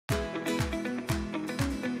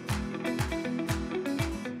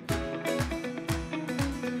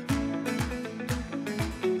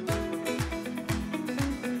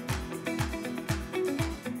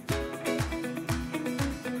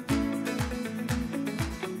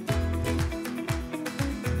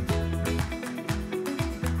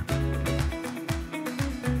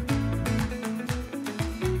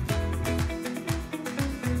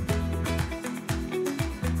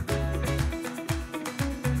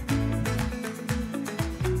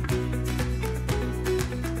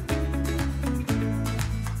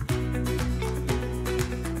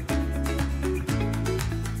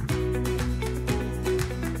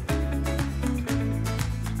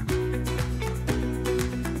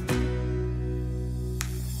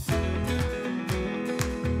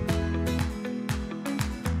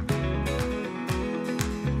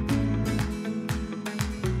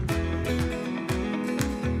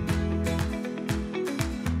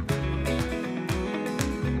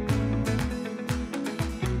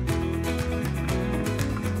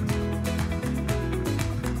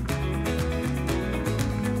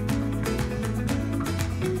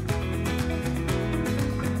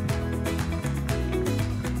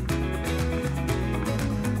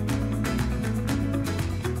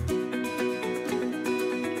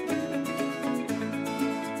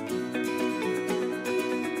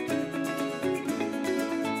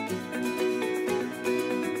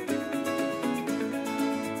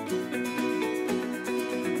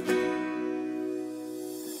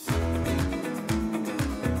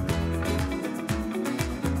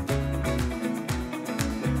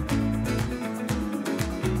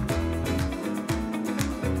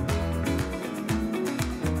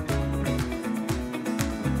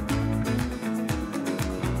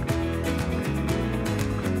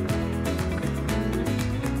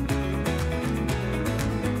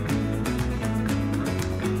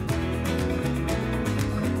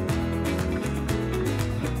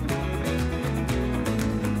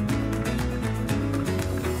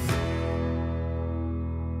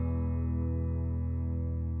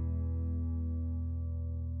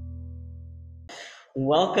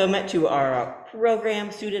Welcome to our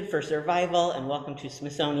program Suited for Survival, and welcome to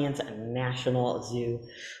Smithsonian's National Zoo.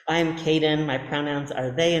 I'm Caden, my pronouns are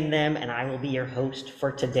they and them, and I will be your host for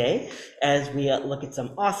today as we look at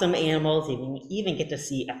some awesome animals, and even get to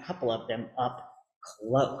see a couple of them up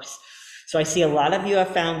close. So I see a lot of you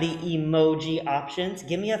have found the emoji options.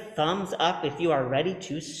 Give me a thumbs up if you are ready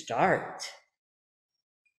to start.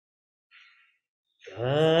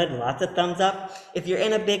 Good, lots of thumbs up. If you're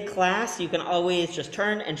in a big class, you can always just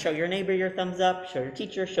turn and show your neighbor your thumbs up, show your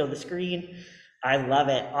teacher, show the screen. I love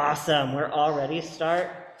it. Awesome. We're all ready to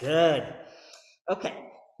start. Good. Okay,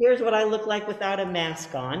 here's what I look like without a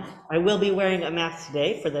mask on. I will be wearing a mask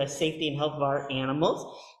today for the safety and health of our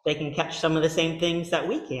animals. They can catch some of the same things that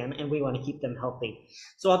we can, and we want to keep them healthy.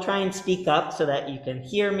 So I'll try and speak up so that you can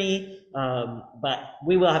hear me, but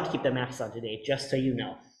we will have to keep the masks on today, just so you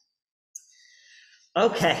know.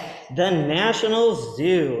 Okay, the National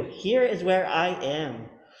Zoo. Here is where I am.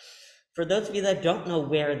 For those of you that don't know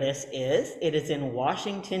where this is, it is in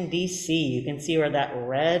Washington, D.C. You can see where that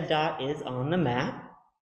red dot is on the map.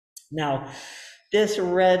 Now, this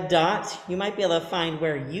red dot, you might be able to find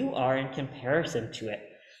where you are in comparison to it.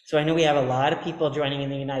 So I know we have a lot of people joining in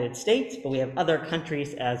the United States, but we have other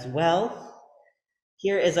countries as well.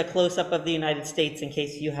 Here is a close-up of the United States in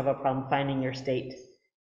case you have a problem finding your state.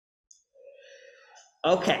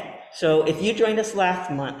 Okay, so if you joined us last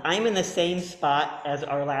month, I'm in the same spot as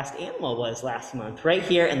our last animal was last month, right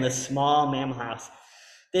here in the small mammal house.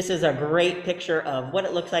 This is a great picture of what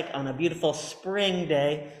it looks like on a beautiful spring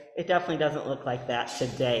day. It definitely doesn't look like that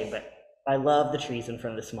today, but I love the trees in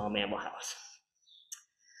front of the small mammal house.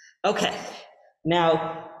 Okay,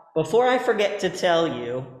 now, before I forget to tell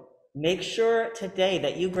you, make sure today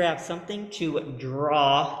that you grab something to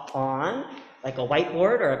draw on, like a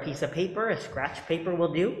whiteboard or a piece of paper. A scratch paper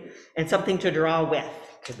will do, and something to draw with.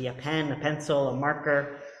 Could be a pen, a pencil, a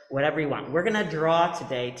marker, whatever you want. We're gonna draw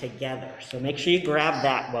today together, so make sure you grab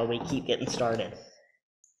that while we keep getting started.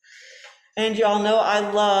 And y'all know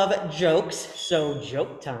I love jokes, so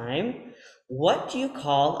joke time. What do you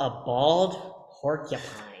call a bald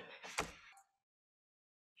porcupine?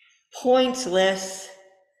 Pointless.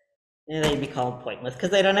 And they'd be called pointless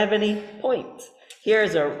because they don't have any points.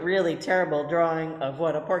 Here's a really terrible drawing of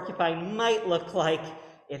what a porcupine might look like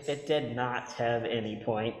if it did not have any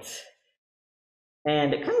points.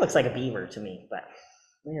 And it kind of looks like a beaver to me, but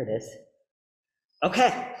there it is.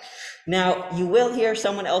 Okay, now you will hear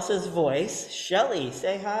someone else's voice. Shelly,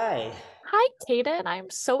 say hi. Hi, Kaden.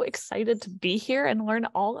 I'm so excited to be here and learn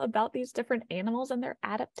all about these different animals and their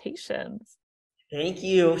adaptations. Thank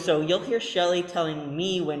you. So you'll hear Shelly telling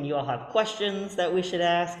me when you all have questions that we should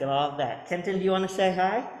ask and all of that. Kenton, do you want to say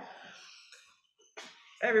hi?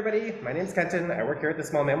 Hey everybody, my name's Kenton. I work here at the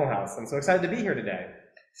Small Mammal House. I'm so excited to be here today.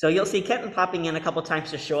 So you'll see Kenton popping in a couple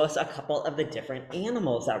times to show us a couple of the different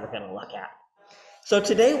animals that we're going to look at. So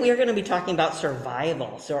today we are going to be talking about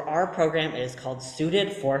survival. So our program is called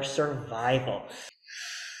Suited for Survival.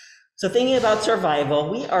 So thinking about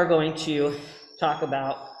survival, we are going to talk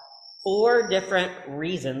about 4 different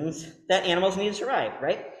reasons that animals need to survive,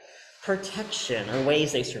 right? Protection, or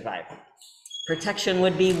ways they survive. Protection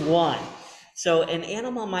would be one. So an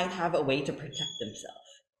animal might have a way to protect themselves.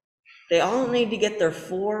 They all need to get their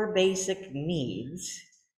 4 basic needs.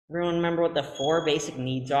 Everyone remember what the 4 basic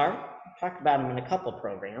needs are? I talked about them in a couple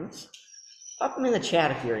programs. Pop them in the chat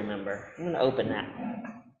if you remember. I'm going to open that.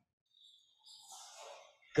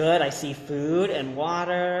 Good, I see food and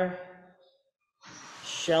water,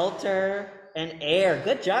 shelter, and air.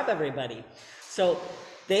 Good job, everybody. So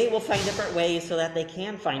they will find different ways so that they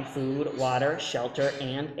can find food, water, shelter,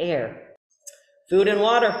 and air. Food and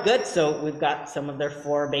water, good. So we've got some of their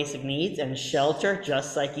 4 basic needs, and shelter,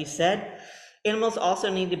 just like you said. Animals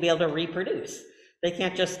also need to be able to reproduce. They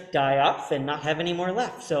can't just die off and not have any more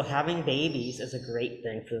left. So having babies is a great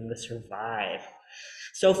thing for them to survive.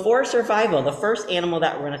 So for survival, the first animal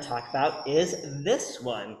that we're going to talk about is this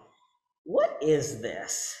one. What is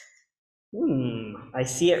this? I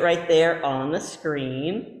see it right there on the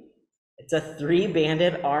screen. It's a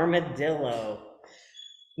 3-banded armadillo.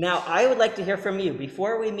 Now, I would like to hear from you,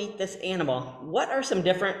 before we meet this animal, what are some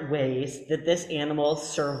different ways that this animal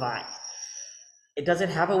survives? Does it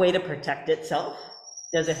have a way to protect itself?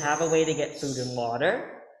 Does it have a way to get food and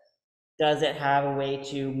water? Does it have a way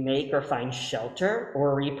to make or find shelter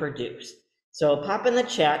or reproduce? So pop in the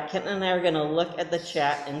chat. Kenton and I are going to look at the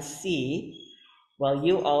chat and see while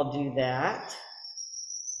you all do that.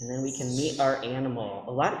 And then we can meet our animal.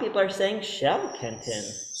 A lot of people are saying shell, Kenton.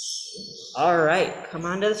 All right, come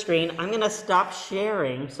onto the screen. I'm going to stop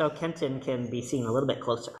sharing so Kenton can be seen a little bit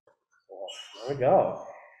closer. There we go.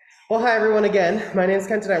 Well, hi everyone again. My name is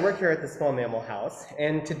Kenton. I work here at the Small Mammal House,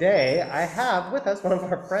 and today I have with us one of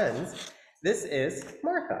our friends. This is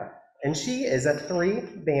Martha, and she is a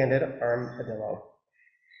three-banded armadillo.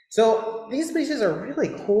 So these species are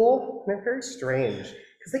really cool, and they're very strange,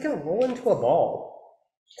 because they can roll into a ball.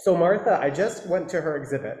 So Martha, I just went to her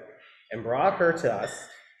exhibit and brought her to us,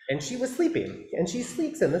 and she was sleeping, and she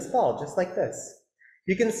sleeps in this ball just like this.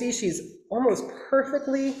 You can see she's almost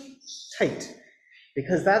perfectly tight,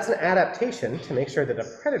 because that's an adaptation to make sure that a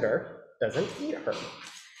predator doesn't eat her.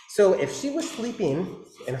 So if she was sleeping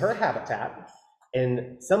in her habitat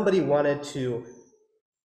and somebody wanted to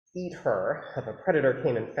eat her, if a predator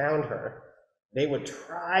came and found her, they would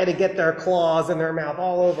try to get their claws in their mouth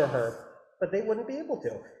all over her, but they wouldn't be able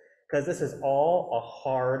to, because this is all a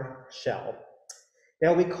hard shell.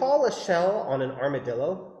 Now we call a shell on an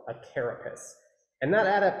armadillo a carapace, and that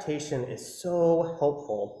adaptation is so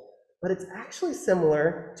helpful, but it's actually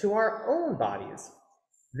similar to our own bodies.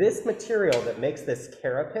 This material that makes this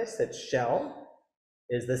carapace, its shell,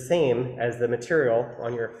 is the same as the material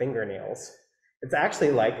on your fingernails. It's actually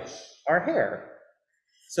like our hair.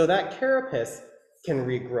 So that carapace can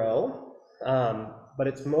regrow, but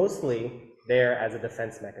it's mostly there as a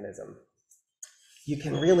defense mechanism. You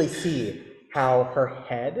can really see how her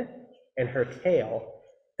head and her tail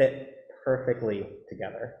fit perfectly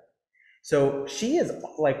together. So she is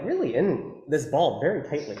like really in this ball very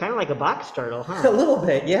tightly. Kind of like a box turtle, huh? A little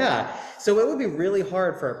bit, yeah. So it would be really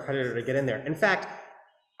hard for a predator to get in there. In fact,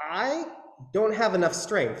 I don't have enough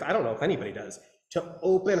strength, I don't know if anybody does, to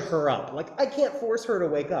open her up. Like, I can't force her to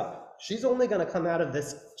wake up. She's only gonna come out of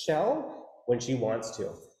this shell when she wants to.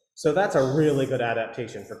 So that's a really good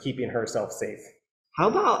adaptation for keeping herself safe.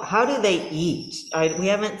 How do they eat? We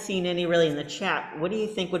haven't seen any really in the chat. What do you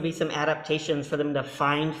think would be some adaptations for them to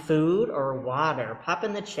find food or water? Pop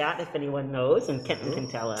in the chat if anyone knows, and Kenton can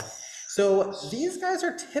tell us. So these guys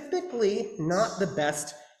are typically not the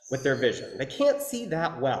best with their vision. They can't see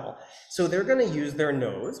that well. So they're gonna use their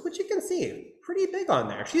nose, which you can see pretty big on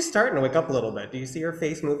there. She's starting to wake up a little bit. Do you see her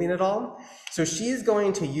face moving at all? So she's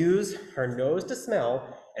going to use her nose to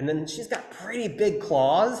smell, and then she's got pretty big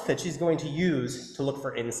claws that she's going to use to look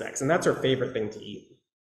for insects, and that's her favorite thing to eat.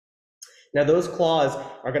 Now those claws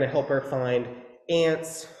are gonna help her find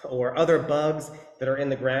ants or other bugs that are in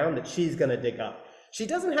the ground that she's gonna dig up. She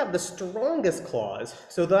doesn't have the strongest claws,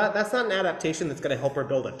 so that's not an adaptation that's gonna help her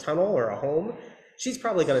build a tunnel or a home. She's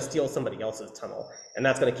probably gonna steal somebody else's tunnel, and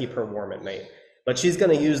that's gonna keep her warm at night. But she's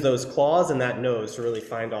gonna use those claws and that nose to really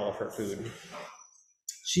find all of her food.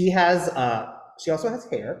 She also has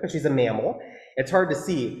hair, because she's a mammal. It's hard to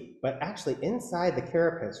see, but actually inside the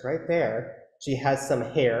carapace right there, she has some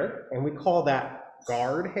hair, and we call that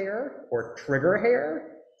guard hair or trigger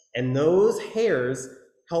hair. And those hairs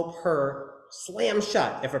help her slam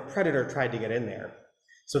shut if a predator tried to get in there.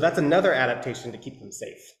 So that's another adaptation to keep them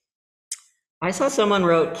safe. I saw someone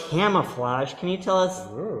wrote camouflage. Can you tell us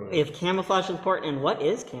if camouflage is important, and what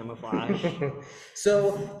is camouflage?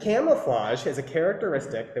 So camouflage is a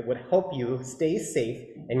characteristic that would help you stay safe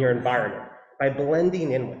in your environment by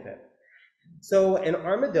blending in with it. So an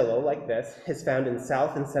armadillo like this is found in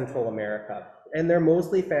South and Central America, and they're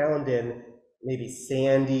mostly found in maybe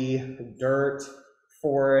sandy, dirt,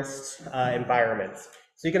 forest environments.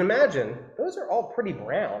 So you can imagine, those are all pretty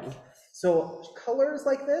brown. So colors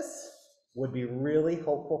like this would be really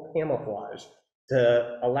helpful camouflage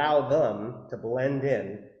to allow them to blend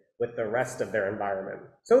in with the rest of their environment.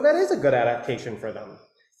 So that is a good adaptation for them.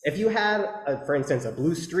 If you had, for instance, a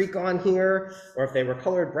blue streak on here, or if they were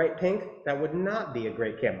colored bright pink, that would not be a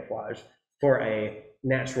great camouflage for a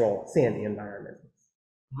natural sandy environment.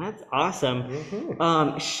 That's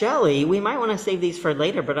awesome. Shelly, we might want to save these for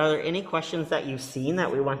later, but are there any questions that you've seen that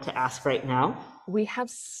we want to ask right now? We have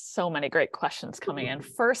so many great questions coming in.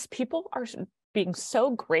 First, people are being so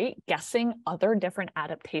great guessing other different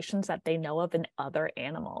adaptations that they know of in other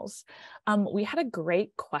animals. We had a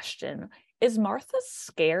great question. Is Martha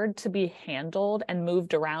scared to be handled and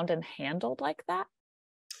moved around and handled like that?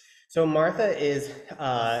 So Martha is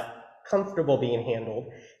comfortable being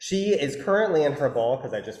handled. She is currently in her ball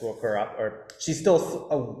because I just woke her up, or she's still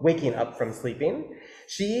waking up from sleeping.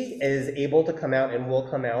 She is able to come out and will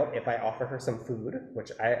come out if I offer her some food,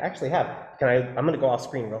 which I actually have. I'm gonna go off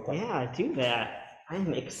screen real quick. Yeah, do that.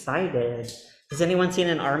 I'm excited. Has anyone seen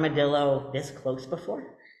an armadillo this close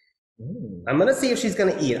before? I'm gonna see if she's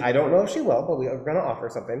gonna eat. I don't know if she will, but we are gonna offer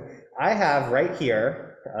something. I have right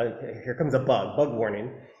here, here comes a bug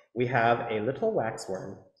warning. We have a little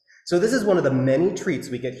waxworm. So this is one of the many treats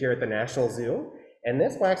we get here at the National Zoo. And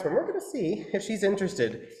this waxworm, we're gonna see if she's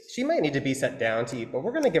interested. She might need to be set down to eat, but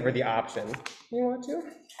we're gonna give her the option. You want to?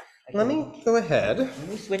 let me go ahead. Let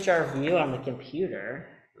me switch our view on the computer.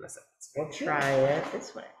 We'll try it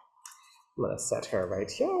this way. I'm gonna set her right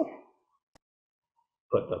here.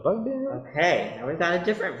 Put the bug down. Okay, now we've got a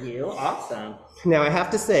different view. Awesome. Now I have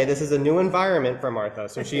to say, this is a new environment for Martha,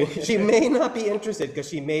 so she may not be interested because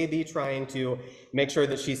she may be trying to make sure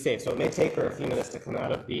that she's safe. So it may take her a few minutes to come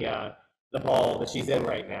out of the ball that she's in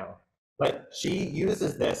right now. But she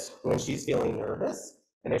uses this when she's feeling nervous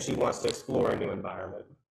and if she wants to explore a new environment.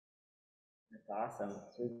 That's awesome.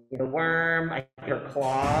 So we get a worm, I hear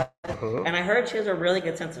claws, and I heard she has a really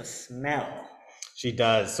good sense of smell. She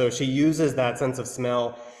does. So she uses that sense of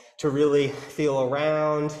smell to really feel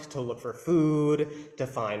around, to look for food, to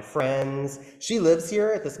find friends. She lives here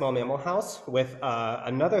at the Small Mammal House with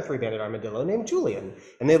another three-banded armadillo named Julian,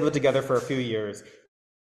 and they've lived together for a few years.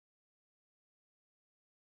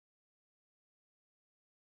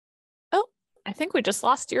 Oh, I think we just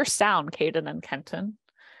lost your sound, Caden and Kenton.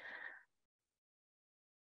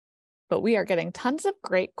 But we are getting tons of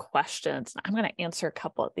great questions. I'm going to answer a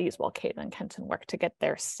couple of these while Caden and Kenton work to get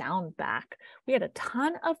their sound back. We had a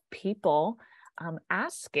ton of people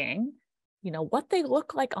asking, what they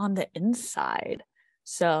look like on the inside.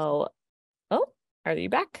 So, oh, are you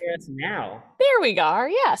back? Yes, now. There we are.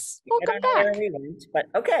 Yes. Welcome back. We went, but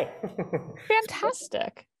okay.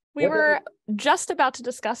 Fantastic. We were just about to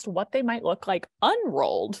discuss what they might look like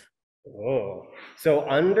unrolled. Oh, so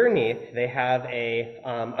underneath they have a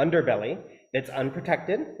underbelly that's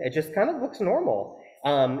unprotected. It just kind of looks normal.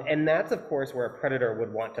 And that's, of course, where a predator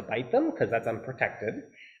would want to bite them because that's unprotected.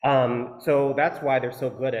 So that's why they're so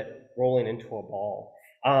good at rolling into a ball.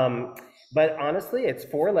 But honestly, it's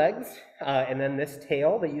 4 legs. And then this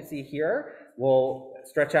tail that you see here will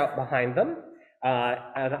stretch out behind them.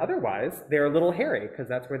 And otherwise, they're a little hairy because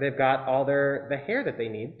that's where they've got all the hair that they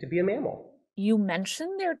need to be a mammal. You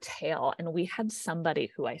mentioned their tail, and we had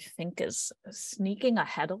somebody who I think is sneaking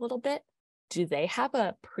ahead a little bit. Do they have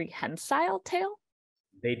a prehensile tail?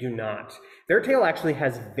 They do not. Their tail actually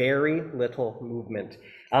has very little movement.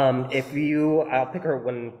 I'll pick her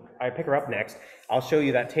when I pick her up next. I'll show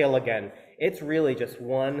you that tail again. It's really just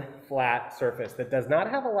one flat surface that does not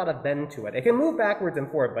have a lot of bend to it. It can move backwards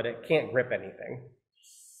and forward, but it can't grip anything.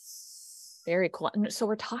 Very cool. And so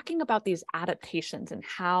we're talking about these adaptations and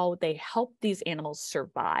how they help these animals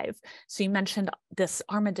survive. So you mentioned this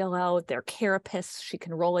armadillo, their carapace, she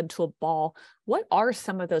can roll into a ball. What are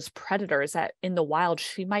some of those predators that in the wild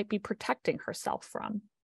she might be protecting herself from?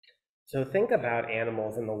 So think about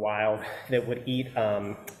animals in the wild that would eat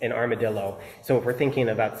an armadillo. So if we're thinking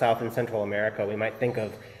about South and Central America, we might think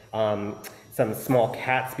of some small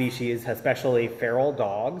cat species, especially feral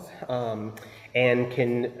dogs. And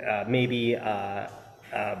can maybe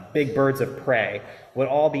big birds of prey would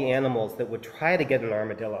all be animals that would try to get an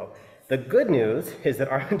armadillo. The good news is that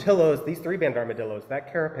armadillos, these 3-banded armadillos,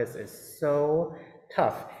 that carapace is so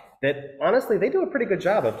tough that honestly they do a pretty good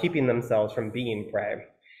job of keeping themselves from being prey.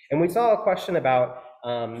 And we saw a question about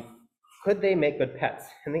could they make good pets?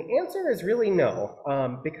 And the answer is really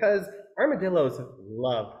no, because armadillos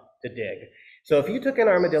love to dig. So if you took an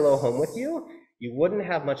armadillo home with you, you wouldn't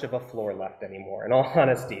have much of a floor left anymore, in all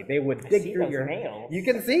honesty. They would dig through your nails. You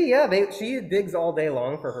can see, yeah, she digs all day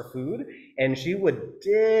long for her food, and she would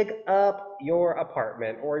dig up your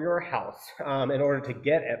apartment or your house in order to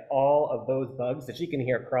get at all of those bugs that she can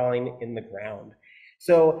hear crawling in the ground.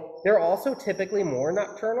 So they're also typically more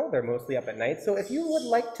nocturnal. They're mostly up at night. So if you would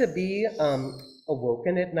like to be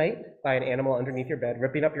awoken at night by an animal underneath your bed,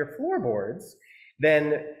 ripping up your floorboards,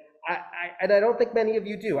 then I don't think many of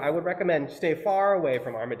you do. I would recommend stay far away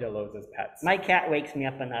from armadillos as pets. My cat wakes me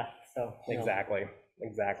up enough, so. Exactly.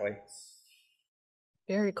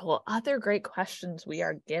 Very cool. Other great questions we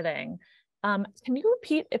are getting. Can you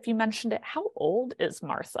repeat, if you mentioned it, how old is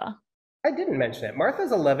Martha? I didn't mention it.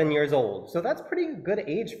 Martha's 11 years old, so that's pretty good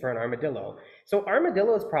age for an armadillo. So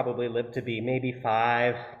armadillos probably live to be maybe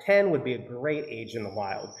 5, 10 would be a great age in the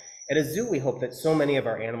wild. At a zoo, we hope that so many of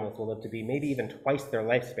our animals will live to be maybe even twice their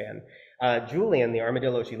lifespan. Julian, the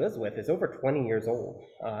armadillo she lives with, is over 20 years old.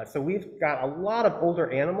 So we've got a lot of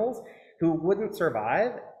older animals who wouldn't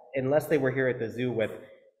survive unless they were here at the zoo with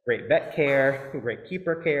great vet care, great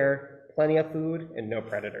keeper care, plenty of food, and no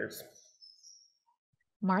predators.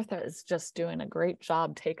 Martha is just doing a great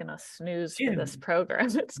job taking a snooze for this program.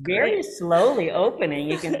 It's very great. Slowly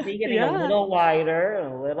opening. You can see getting a little wider,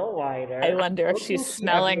 a little wider. I wonder if she's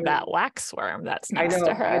smelling that waxworm that's next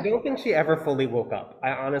to her. I don't think she ever fully woke up.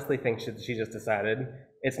 I honestly think she just decided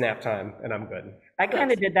it's nap time and I'm good. I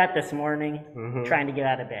kind of did that this morning, trying to get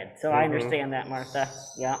out of bed. So I understand that, Martha.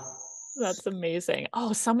 Yeah. That's amazing.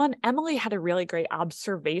 Oh, Emily had a really great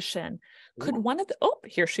observation.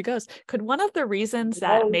 Here she goes. Could one of the reasons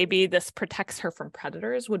that maybe this protects her from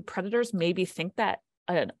predators, would predators maybe think that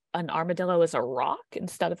an armadillo is a rock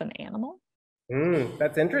instead of an animal?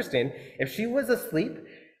 That's interesting. If she was asleep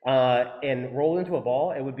and rolled into a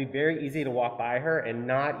ball, it would be very easy to walk by her and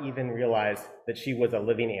not even realize that she was a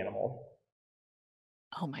living animal.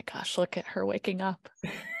 Oh my gosh, look at her waking up.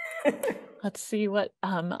 Let's see what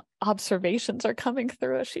observations are coming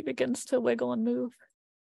through as she begins to wiggle and move.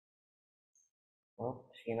 Well,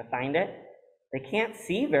 is she gonna find it? They can't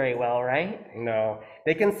see very well, right? No,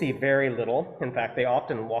 they can see very little. In fact, they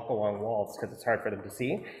often walk along walls because it's hard for them to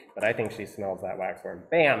see. But I think she smells that waxworm.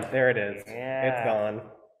 Bam, there it is. Yeah. It's gone.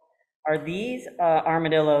 Are these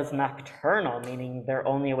armadillos nocturnal, meaning they're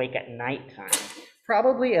only awake at nighttime?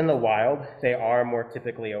 Probably in the wild, they are more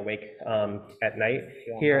typically awake at night.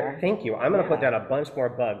 Here, thank you. I'm gonna put down a bunch more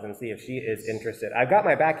bugs and see if she is interested. I've got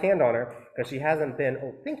my backhand on her because she hasn't been,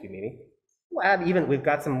 oh, thank you, Mimi. We've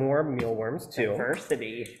got some more mealworms too.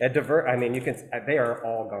 Diversity. I mean, they are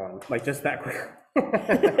all gone, like just that quick.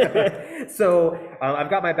 So I've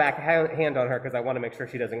got my hand on her because I want to make sure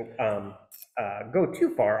she doesn't go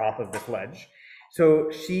too far off of this ledge.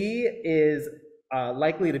 So she is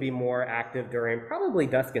likely to be more active during probably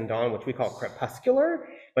dusk and dawn, which we call crepuscular,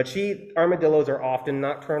 but armadillos are often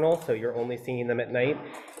nocturnal, so you're only seeing them at night.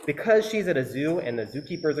 Because she's at a zoo and the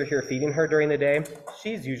zookeepers are here feeding her during the day,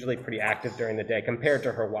 she's usually pretty active during the day compared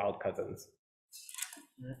to her wild cousins.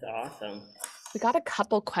 That's awesome. We got a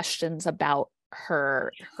couple questions about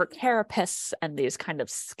her carapace and these kind of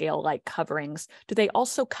scale-like coverings. Do they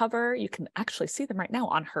also cover, you can actually see them right now,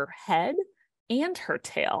 on her head and her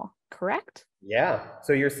tail, correct? Yeah,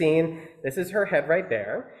 so you're seeing, this is her head right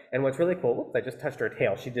there, and what's really cool, oops, I just touched her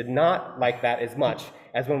tail. She did not like that as much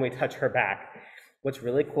as when we touch her back. What's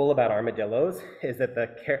really cool about armadillos is that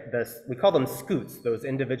we call them scutes, those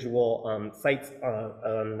individual sites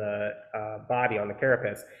on the body, on the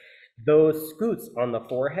carapace. Those scutes on the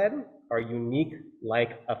forehead are unique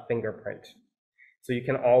like a fingerprint. So you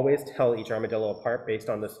can always tell each armadillo apart based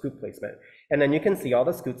on the scoot placement. And then you can see all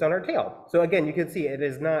the scutes on her tail. So again, you can see it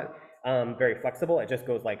is not very flexible. It just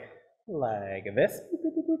goes like this,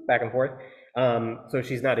 back and forth. So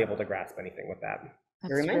she's not able to grasp anything with that.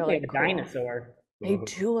 It reminds me of a dinosaur. They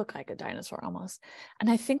do look like a dinosaur almost. And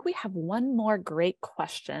I think we have one more great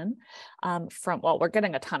question we're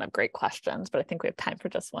getting a ton of great questions, but I think we have time for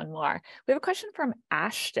just one more. We have a question from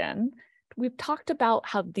Ashton. We've talked about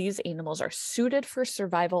how these animals are suited for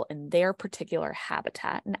survival in their particular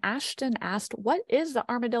habitat. And Ashton asked, what is the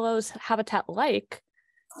armadillo's habitat like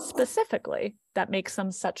specifically that makes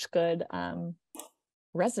them such good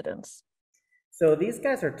residents? So these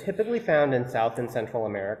guys are typically found in South and Central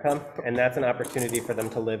America, and that's an opportunity for them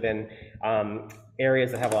to live in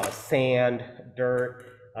areas that have a lot of sand, dirt,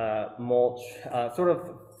 mulch, sort of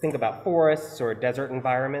think about forests or desert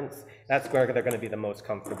environments. That's where they're going to be the most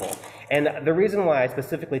comfortable. And the reason why I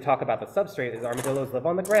specifically talk about the substrate is armadillos live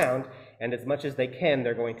on the ground, and as much as they can,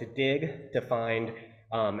 they're going to dig to find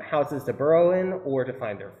houses to burrow in or to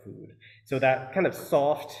find their food. So that kind of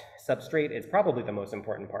soft substrate is probably the most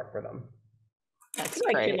important part for them. I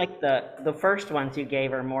feel like the first ones you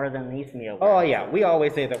gave are more than these mealworms. Oh yeah, we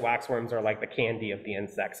always say that waxworms are like the candy of the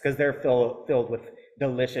insects because they're filled with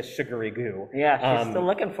delicious sugary goo. Yeah, she's still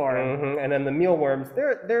looking for them. And then the mealworms,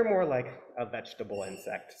 they're more like a vegetable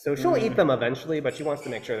insect. So she'll eat them eventually, but she wants to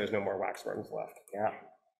make sure there's no more waxworms left. Yeah.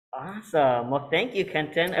 Awesome. Well, thank you,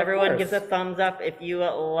 Kenton. Everyone gives a thumbs up if you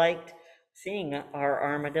liked seeing our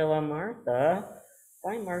armadillo Martha.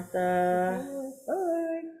 Bye, Martha.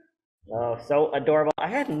 Bye. Oh, so adorable. I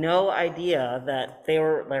had no idea that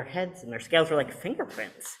their heads and their scales were like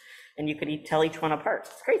fingerprints, and you could tell each one apart.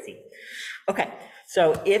 It's crazy. Okay,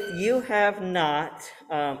 so if you have not,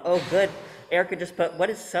 oh good, Erica just put, what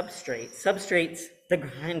is substrate? Substrate's the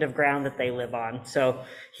kind of ground that they live on. So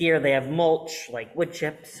here they have mulch, like wood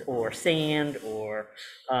chips or sand or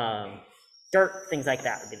dirt, things like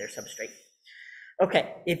that would be their substrate.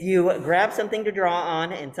 Okay, if you grab something to draw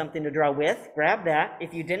on and something to draw with, grab that.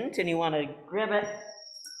 If you didn't and you want to grab it,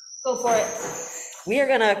 go for it. We are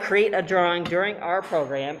going to create a drawing during our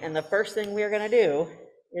program, and the first thing we are going to do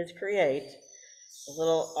is create a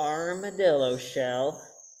little armadillo shell.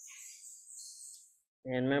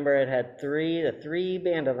 And remember, it had the three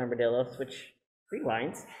band of armadillos, which 3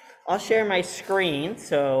 lines. I'll share my screen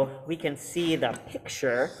so we can see the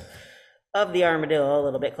picture of the armadillo a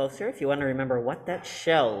little bit closer if you want to remember what that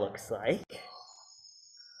shell looks like.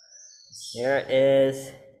 There it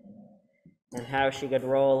is, and how she could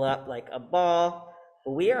roll up like a ball.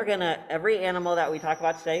 we are gonna, every animal that we talk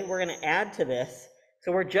about today, we're gonna add to this.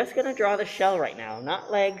 So we're just gonna draw the shell right now,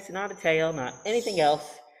 not legs, not a tail, not anything else.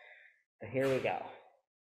 So here we go.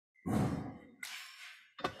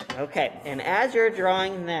 Okay, and as you're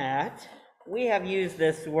drawing that, we have used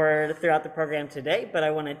this word throughout the program today, but I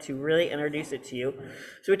wanted to really introduce it to you.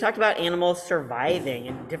 So we talked about animals surviving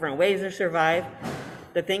and different ways to survive.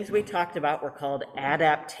 The things we talked about were called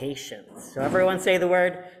adaptations. So everyone say the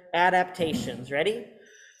word adaptations. Ready?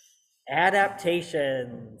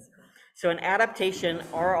 Adaptations. So an adaptation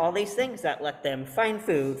are all these things that let them find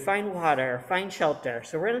food, find water, find shelter.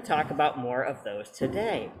 So we're going to talk about more of those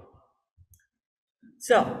today.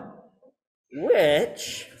 So,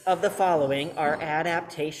 which of the following are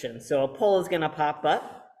adaptations? So a poll is going to pop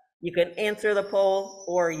up. You can answer the poll,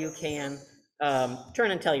 or you can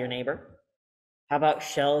turn and tell your neighbor. How about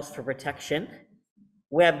shells for protection,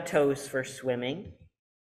 web toes for swimming,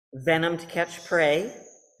 venom to catch prey,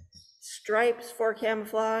 stripes for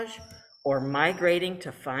camouflage, or migrating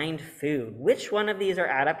to find food? Which one of these are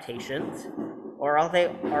adaptations, or are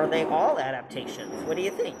they all adaptations? What do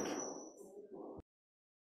you think?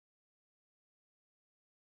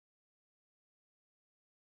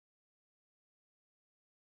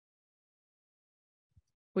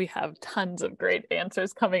 We have tons of great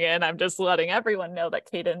answers coming in. I'm just letting everyone know that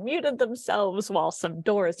Caden muted themselves while some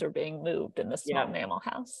doors are being moved in the small mammal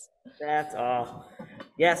house. That's all.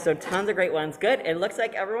 Yeah, so tons of great ones. Good. It looks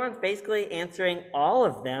like everyone's basically answering all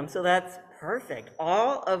of them, so that's perfect.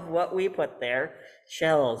 All of what we put there,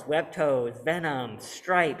 shells, web toes, venom,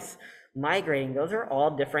 stripes, migrating, those are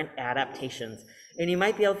all different adaptations. And you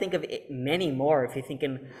might be able to think of many more if you're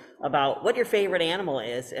thinking about what your favorite animal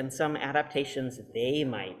is and some adaptations they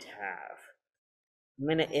might have. I'm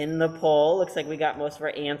going to end the poll. Looks like we got most of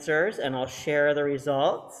our answers, and I'll share the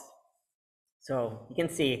results. So you can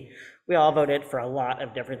see we all voted for a lot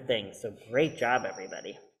of different things. So great job,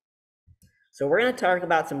 everybody. So we're going to talk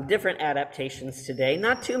about some different adaptations today,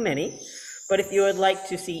 not too many. But if you would like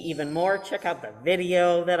to see even more, check out the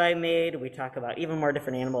video that I made. We talk about even more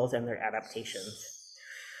different animals and their adaptations.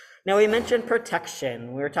 Now, we mentioned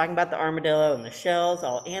protection. We were talking about the armadillo and the shells.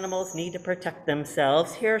 All animals need to protect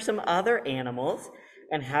themselves. Here are some other animals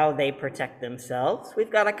and how they protect themselves.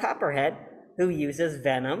 We've got a copperhead who uses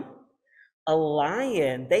venom. A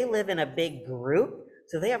lion, they live in a big group,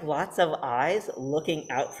 so they have lots of eyes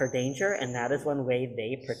looking out for danger, and that is one way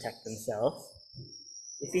they protect themselves.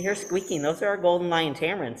 If you hear squeaking, those are our golden lion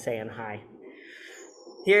tamarins saying hi.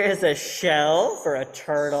 Here is a shell for a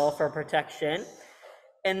turtle for protection.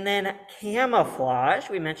 And then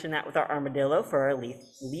camouflage, we mentioned that with our armadillo for our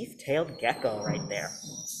leaf-tailed gecko right there.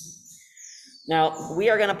 Now,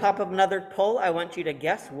 we are going to pop up another poll. I want you to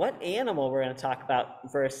guess what animal we're going to talk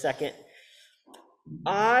about for a second.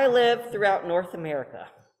 I live throughout North America.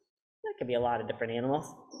 That could be a lot of different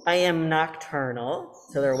animals. I am nocturnal,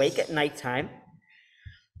 so they're awake at nighttime.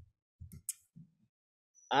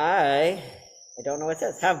 I don't know what it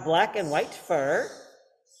says. Have black and white fur.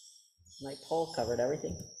 My poll covered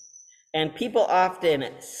everything. And people often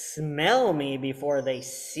smell me before they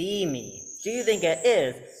see me. Do you think it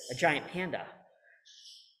is a giant panda,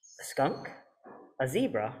 a skunk, a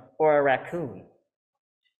zebra, or a raccoon?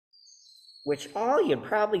 Which all you'd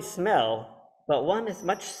probably smell, but one is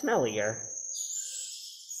much smellier.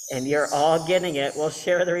 And you're all getting it. We'll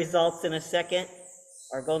share the results in a second.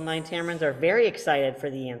 Our golden lion tamarins are very excited for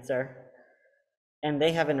the answer. And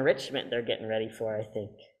they have enrichment they're getting ready for, I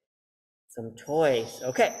think. Some toys.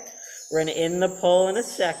 Okay, we're going to end the poll in a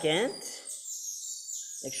second.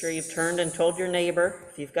 Make sure you've turned and told your neighbor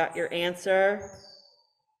if you've got your answer.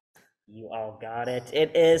 You all got it.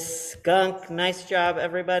 It is skunk. Nice job,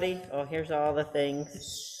 everybody. Oh, here's all the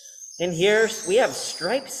things. And here's, we have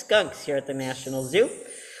striped skunks here at the National Zoo.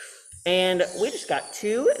 And we just got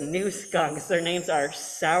 2 new skunks. Their names are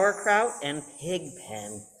Sauerkraut and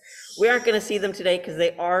Pigpen. We aren't going to see them today because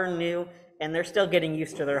they are new and they're still getting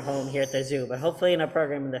used to their home here at the zoo. But hopefully in a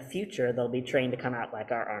program in the future, they'll be trained to come out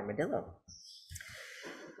like our armadillo.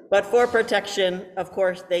 But for protection, of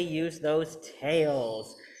course, they use those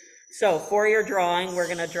tails. So for your drawing, we're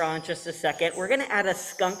going to draw in just a second. We're going to add a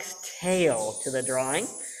skunk's tail to the drawing.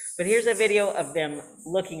 But here's a video of them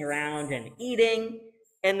looking around and eating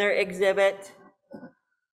in their exhibit.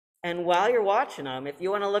 And while you're watching them, if you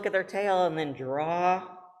want to look at their tail and then draw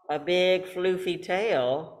a big floofy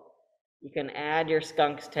tail, you can add your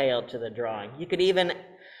skunk's tail to the drawing. You could even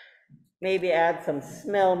maybe add some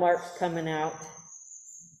smell marks coming out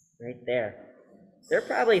right there. They're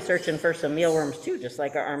probably searching for some mealworms too, just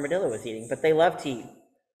like our armadillo was eating, but they love to eat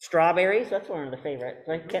strawberries. That's one of the favorites,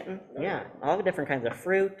 right, Kitten? Yeah, all the different kinds of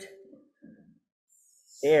fruit.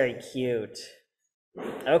 Very cute.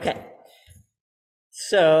 Okay.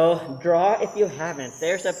 So draw if you haven't.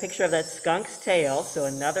 There's a picture of that skunk's tail, so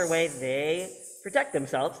another way they protect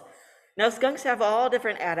themselves. Now skunks have all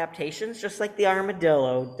different adaptations, just like the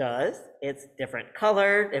armadillo does. It's different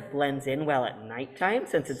colored, it blends in well at nighttime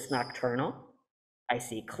since it's nocturnal. I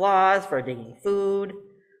see claws for digging food.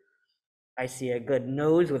 I see a good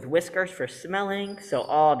nose with whiskers for smelling, so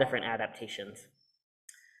all different adaptations.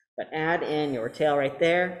 But add in your tail right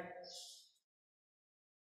there.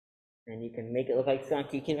 And you can make it look like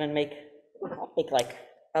skunk. You can even make, I'll make like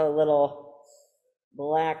a little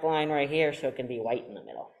black line right here so it can be white in the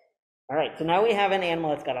middle. All right, so now we have an animal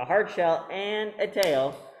that's got a hard shell and a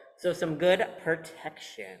tail, so some good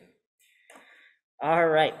protection. All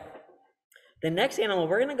right, the next animal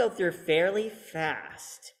we're gonna go through fairly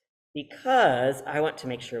fast because I want to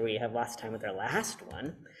make sure we have lots of time with our last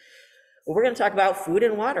one. We're gonna talk about food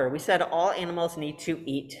and water. We said all animals need to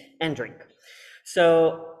eat and drink.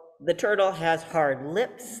 So the turtle has hard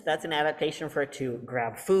lips. That's an adaptation for it to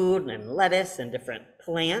grab food and lettuce and different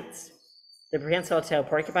plants. The prehensile-tailed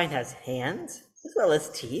porcupine has hands as well as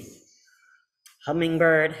teeth.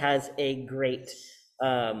 Hummingbird has a great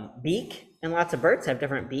beak, and lots of birds have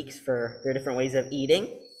different beaks for their different ways of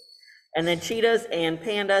eating. And then cheetahs and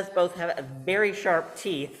pandas both have very sharp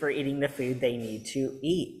teeth for eating the food they need to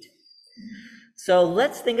eat. So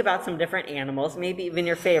let's think about some different animals, maybe even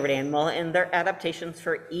your favorite animal, and their adaptations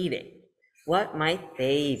for eating. What might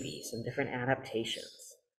they be? Some different adaptations.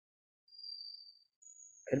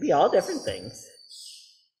 Could be all different things,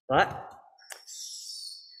 but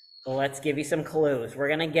let's give you some clues. We're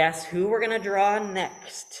gonna guess who we're gonna draw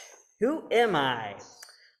next. Who am I?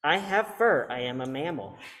 I have fur. I am a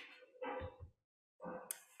mammal.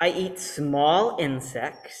 I eat small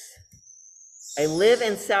insects. I live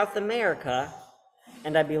in South America,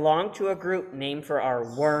 and I belong to a group named for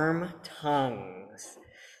our worm tongues.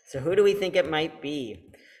 So who do we think it might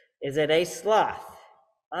be? Is it a sloth,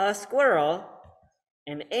 a squirrel,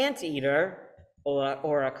 an anteater,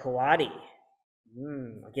 or a coati?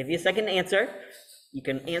 I'll give you a second to answer. You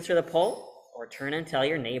can answer the poll or turn and tell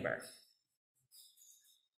your neighbor.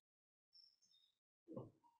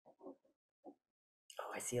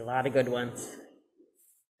 Oh, I see a lot of good ones.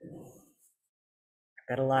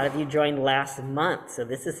 I've got a lot of you joined last month, so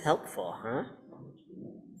this is helpful, huh?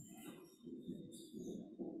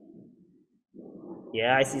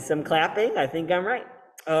 Yeah, I see some clapping. I think I'm right.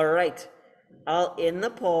 All right. I'll end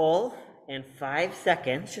the poll in 5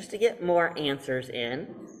 seconds just to get more answers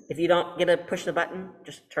in. If you don't get to push the button,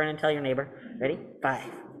 just turn and tell your neighbor. Ready?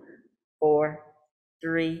 5, 4,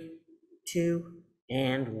 3, 2,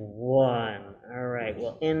 and 1. All right,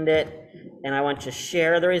 we'll end it. And I want to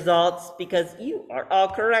share the results because you are all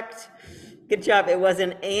correct. Good job. It was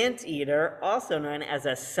an anteater, also known as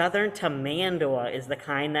a southern tamandua, is the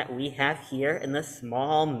kind that we have here in the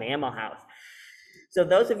small mammal house. So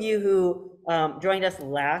those of you who joined us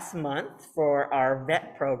last month for our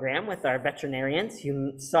vet program with our veterinarians,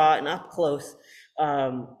 you saw an up-close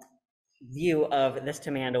view of this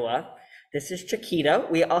tamandua. This is Chiquita.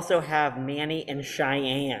 We also have Manny and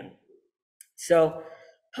Cheyenne. So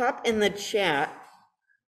pop in the chat,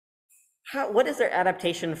 what is their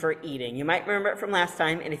adaptation for eating? You might remember it from last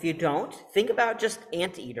time, and if you don't, think about just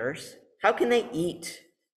anteaters. How can they eat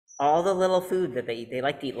all the little food that they eat? They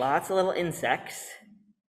like to eat lots of little insects.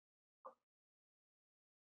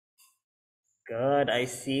 Good, I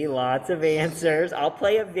see lots of answers. I'll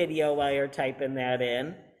play a video while you're typing that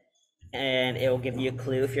in, and it will give you a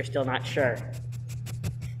clue if you're still not sure.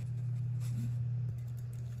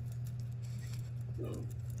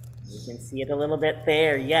 You can see it a little bit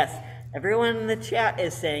there. Yes, everyone in the chat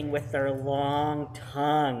is saying with their long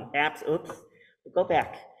tongue. Oops, go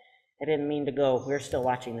back. I didn't mean to go. We're still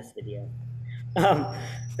watching this video.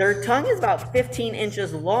 Their tongue is about 15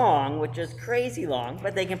 inches long, which is crazy long,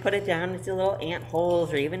 but they can put it down into little ant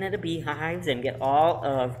holes or even into beehives and get all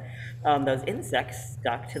of those insects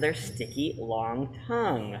stuck to their sticky long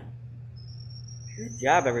tongue. Good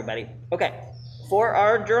job, everybody. Okay, for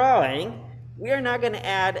our drawing, we are now going to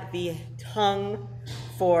add the tongue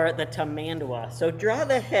for the tamandua. So draw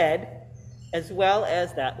the head as well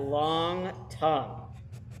as that long tongue.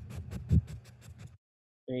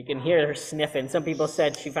 And you can hear her sniffing. Some people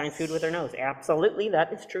said she finds food with her nose. Absolutely,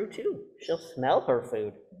 that is true too. She'll smell her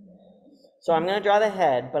food. So I'm going to draw the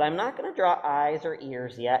head, but I'm not going to draw eyes or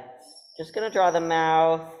ears yet. Just going to draw the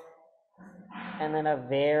mouth and then a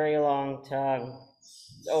very long tongue.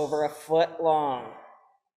 It's over 1 foot long.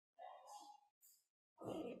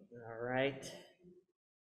 All right.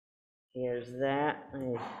 Here's that. Let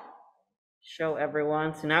me show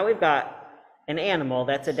everyone. So now we've got an animal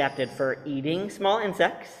that's adapted for eating small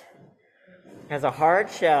insects, has a hard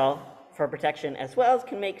shell for protection, as well as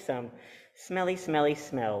can make some smelly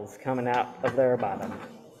smells coming out of their bottom.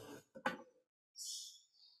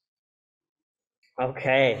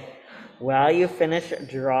 Okay, while you finish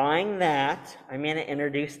drawing that, I'm going to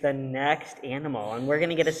introduce the next animal, and we're going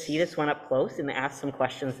to get to see this one up close and ask some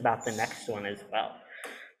questions about the next one as well.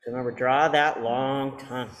 So remember, draw that long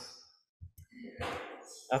tongue.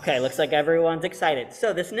 Okay, looks like everyone's excited.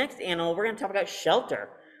 So this next animal, we're going to talk about shelter.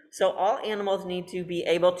 So all animals need to be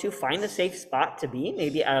able to find a safe spot to be,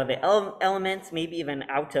 maybe out of the elements, maybe even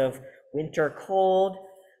out of winter cold.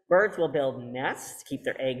 Birds will build nests, keep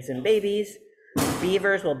their eggs and babies.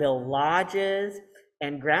 Beavers will build lodges,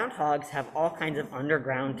 and groundhogs have all kinds of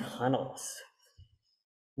underground tunnels.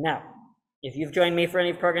 Now, if you've joined me for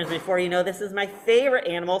any programs before, you know this is my favorite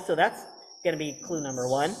animal, so that's going to be clue number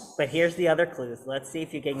one. But here's the other clues. Let's see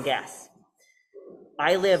if you can guess.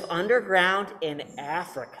 I live underground in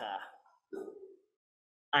Africa.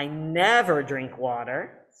 I never drink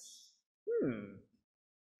water.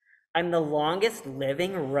 I'm the longest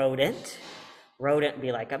living rodent. Rodent would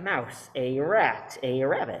be like a mouse, a rat, a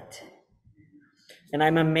rabbit. And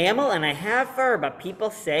I'm a mammal and I have fur, but people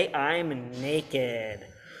say I'm naked.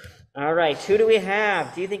 All right, who do we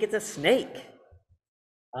have? Do you think it's a snake,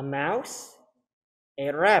 a mouse, a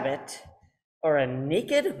rabbit, or a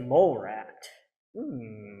naked mole rat?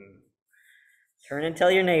 Turn and tell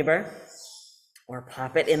your neighbor, or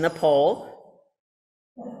pop it in the poll.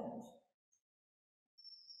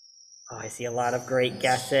 Oh, I see a lot of great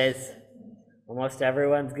guesses. Almost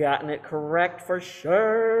everyone's gotten it correct for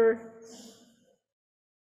sure.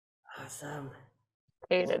 Awesome.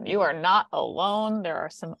 Hayden, you are not alone. There are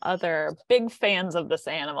some other big fans of this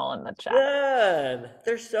animal in the chat. Good.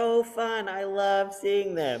 They're so fun. I love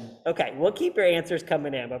seeing them. Okay, we'll keep your answers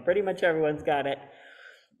coming in, but pretty much everyone's got it.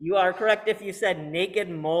 You are correct if you said naked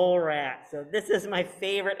mole rat. So this is my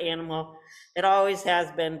favorite animal. It always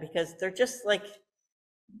has been because they're just like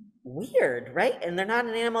weird, right? And they're not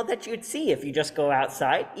an animal that you'd see if you just go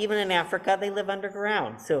outside. Even in Africa, they live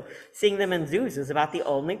underground. So seeing them in zoos is about the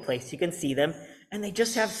only place you can see them. And they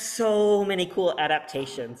just have so many cool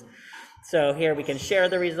adaptations. So here we can share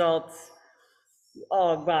the results. You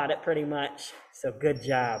all got it pretty much. So good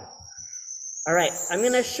job. All right, I'm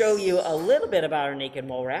going to show you a little bit about our naked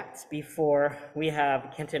mole rats before we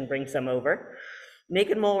have Kenton bring some over.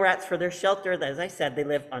 Naked mole rats, for their shelter, as I said, they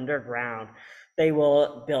live underground. They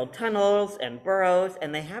will build tunnels and burrows,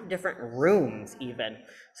 and they have different rooms even.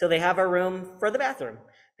 So they have a room for the bathroom.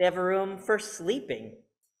 They have a room for sleeping.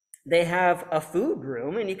 They have a food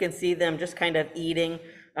room, and you can see them just kind of eating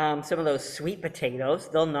some of those sweet potatoes.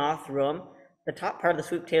 They'll gnaw through them. The top part of the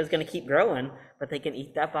sweet potato is going to keep growing, but they can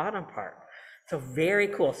eat that bottom part. So very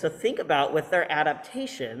cool. So think about, with their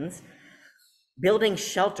adaptations, building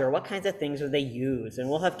shelter, what kinds of things would they use? And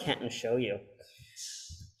we'll have Kenton show you.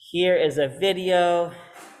 Here is a video,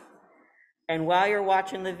 and while you're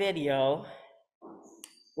watching the video,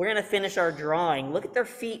 we're going to finish our drawing. Look at their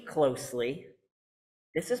feet closely.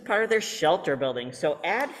 This is part of their shelter building, so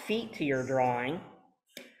add feet to your drawing.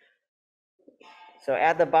 So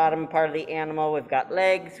add the bottom part of the animal. We've got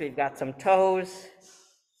legs, we've got some toes.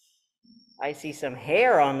 I see some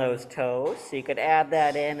hair on those toes, so you could add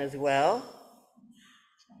that in as well.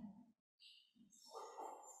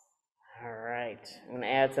 All right, I'm gonna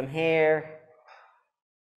add some hair.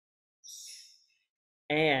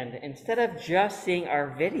 And instead of just seeing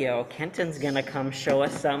our video, Kenton's gonna come show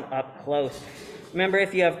us some up close. Remember,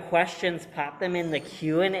 if you have questions, pop them in the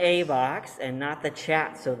Q&A box and not the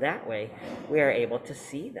chat, so that way we are able to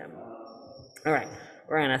see them. All right,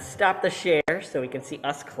 we're gonna stop the share so we can see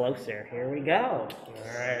us closer. Here we go. All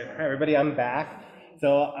right, hi everybody, I'm back.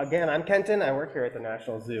 So again, I'm Kenton. I work here at the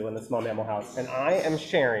National Zoo in the Small Mammal House, and I am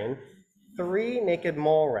sharing 3 naked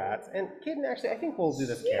mole rats. And Kaden, actually, I think we'll do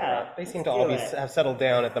this camera. They seem to all have settled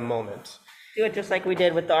down at the moment. Do it just like we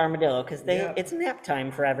did with the armadillo, because it's nap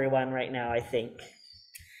time for everyone right now, I think.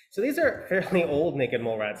 So these are fairly old naked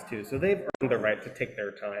mole rats too, so they've earned the right to take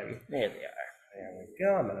their time. There they are. There we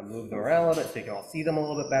go. I'm going to move them around a little bit so you can all see them a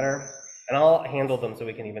little bit better. And I'll handle them so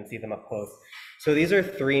we can even see them up close. So these are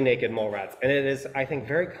 3 naked mole rats, and it is, I think,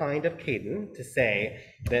 very kind of Kaden to say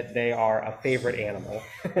that they are a favorite animal,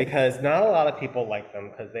 because not a lot of people like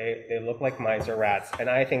them because they look like mice or rats, and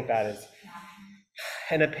I think that is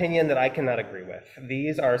an opinion that I cannot agree with.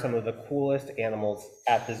 These are some of the coolest animals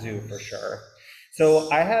at the zoo for sure. So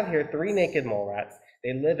I have here 3 naked mole rats.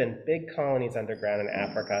 They live in big colonies underground in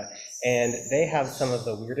Africa, and they have some of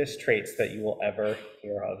the weirdest traits that you will ever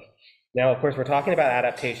hear of. Now, of course, we're talking about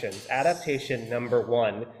adaptations. Adaptation number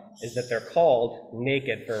one is that they're called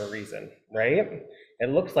naked for a reason, right? It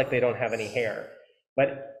looks like they don't have any hair,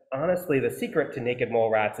 but honestly, the secret to naked mole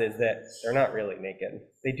rats is that they're not really naked.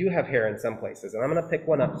 They do have hair in some places, and I'm going to pick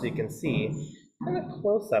one up so you can see kind of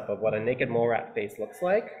close up of what a naked mole rat face looks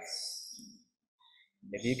like.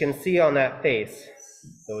 If you can see on that face,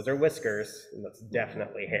 those are whiskers, and that's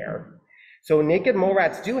definitely hair. So naked mole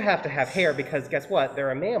rats do have to have hair because guess what? They're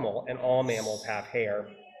a mammal, and all mammals have hair.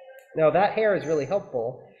 Now that hair is really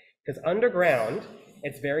helpful because underground,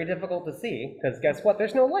 it's very difficult to see because guess what?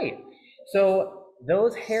 There's no light. So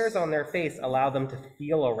those hairs on their face allow them to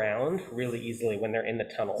feel around really easily when they're in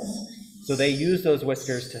the tunnels. So they use those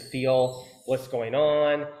whiskers to feel what's going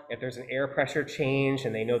on. If there's an air pressure change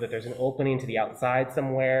and they know that there's an opening to the outside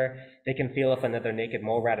somewhere, they can feel if another naked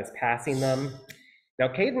mole rat is passing them. Now,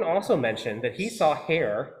 Caden also mentioned that he saw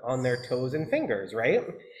hair on their toes and fingers, right?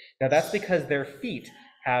 Now that's because their feet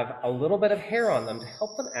have a little bit of hair on them to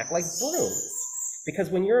help them act like brooms. Because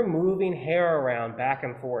when you're moving hair around back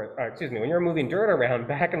and forth, when you're moving dirt around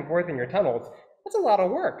back and forth in your tunnels, that's a lot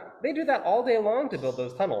of work. They do that all day long to build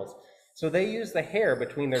those tunnels. So they use the hair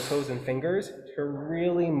between their toes and fingers to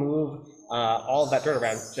really move all of that dirt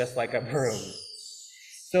around just like a broom.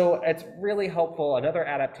 So it's really helpful, another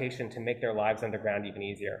adaptation to make their lives underground even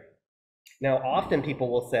easier. Now, often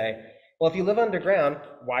people will say, well, if you live underground,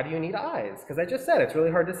 why do you need eyes? Because I just said it's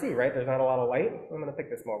really hard to see, right? There's not a lot of light. I'm going to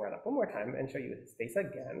pick this mole rat up one more time and show you his face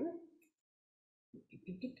again.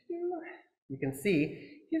 You can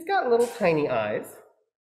see he's got little tiny eyes.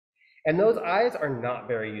 And those eyes are not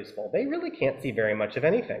very useful. They really can't see very much of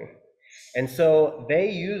anything. And so they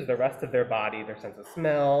use the rest of their body, their sense of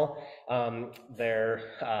smell, their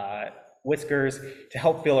whiskers to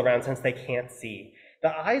help feel around since they can't see. The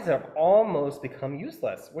eyes have almost become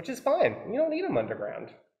useless, which is fine. You don't need them underground.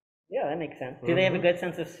 Yeah, that makes sense. Do they have a good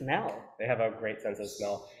sense of smell? They have a great sense of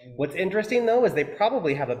smell. What's interesting though is they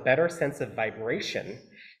probably have a better sense of vibration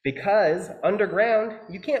because underground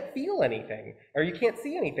you can't feel anything or you can't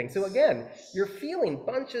see anything. So again, you're feeling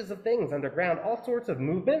bunches of things underground, all sorts of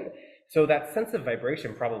movement. So that sense of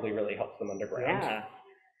vibration probably really helps them underground. Yeah.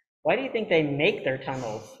 Why do you think they make their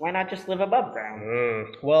tunnels? Why not just live above ground?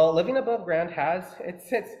 Well, living above ground has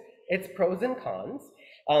its pros and cons.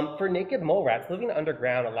 For naked mole rats, living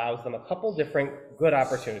underground allows them a couple different good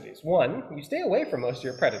opportunities. One, you stay away from most of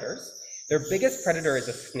your predators. Their biggest predator is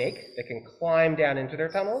a snake that can climb down into their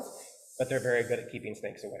tunnels, but they're very good at keeping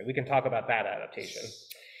snakes away. We can talk about that adaptation.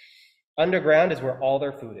 Underground is where all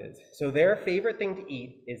their food is. So their favorite thing to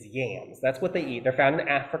eat is yams. That's what they eat. They're found in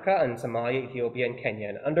Africa and Somalia, Ethiopia, and Kenya.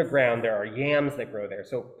 And underground, there are yams that grow there.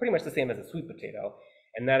 So pretty much the same as a sweet potato.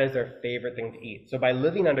 And that is their favorite thing to eat. So by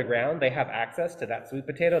living underground, they have access to that sweet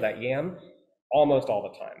potato, that yam, almost all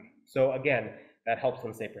the time. So again, that helps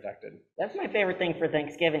them stay protected. That's my favorite thing for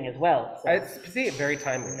Thanksgiving as well. So. It's very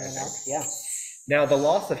timely, I think. Yeah. Now, the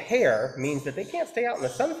loss of hair means that they can't stay out in the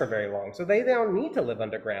sun for very long. So they don't need to live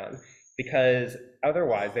underground because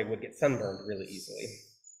otherwise they would get sunburned really easily.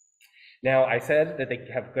 Now, I said that they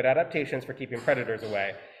have good adaptations for keeping predators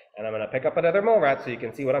away. And I'm going to pick up another mole rat so you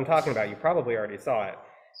can see what I'm talking about. You probably already saw it,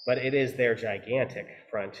 but it is their gigantic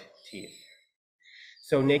front teeth.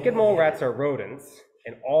 So naked mole rats are rodents,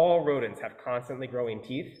 and all rodents have constantly growing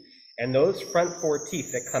teeth. And those front four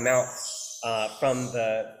teeth that come out from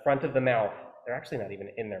the front of the mouth, they're actually not even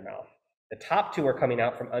in their mouth. The top two are coming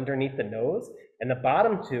out from underneath the nose, and the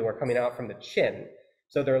bottom two are coming out from the chin.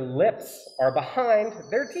 So their lips are behind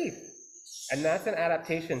their teeth. And that's an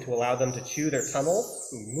adaptation to allow them to chew their tunnels,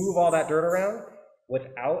 move all that dirt around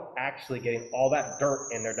without actually getting all that dirt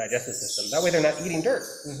in their digestive system. That way they're not eating dirt.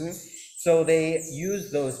 So they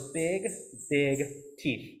use those big, big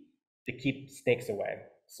teeth to keep snakes away.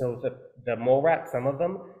 So the mole rat, some of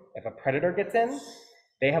them, if a predator gets in,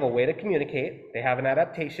 they have a way to communicate. They have an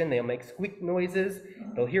adaptation. They'll make squeak noises.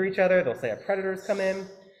 They'll hear each other. They'll say a predator's come in.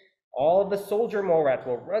 All of the soldier mole rats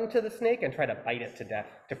will run to the snake and try to bite it to death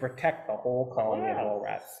to protect the whole colony of mole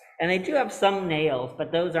rats. And they do have some nails,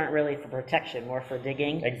 but those aren't really for protection, more for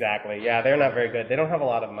digging. Exactly, yeah, they're not very good. They don't have a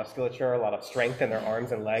lot of musculature, a lot of strength in their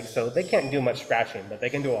arms and legs, so they can't do much scratching, but they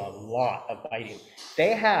can do a lot of biting.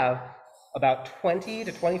 They have about 20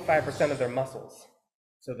 to 25% of their muscles.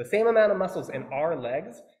 So the same amount of muscles in our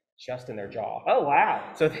legs, just in their jaw. Oh,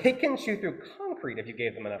 wow. So they can chew through concrete if you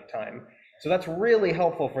gave them enough time. So that's really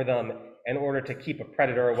helpful for them in order to keep a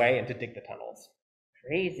predator away and to dig the tunnels.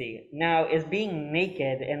 Crazy. Now, is being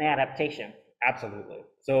naked an adaptation? Absolutely.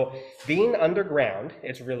 So being underground,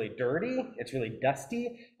 it's really dirty, it's really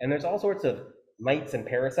dusty, and there's all sorts of mites and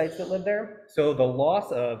parasites that live there. So the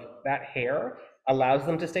loss of that hair allows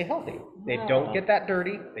them to stay healthy. They don't get that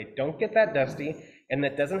dirty, they don't get that dusty, and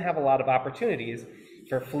that doesn't have a lot of opportunities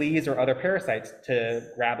for fleas or other parasites to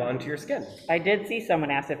grab onto your skin. I did see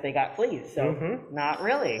someone ask if they got fleas, so not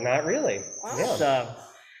really. Not really. Yeah.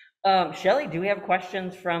 Awesome. Shelly, do we have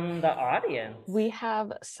questions from the audience? We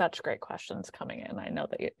have such great questions coming in. I know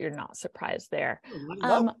that you're not surprised there.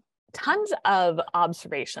 Tons of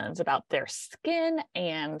observations about their skin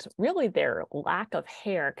and really their lack of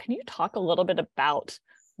hair. Can you talk a little bit about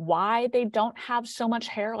why they don't have so much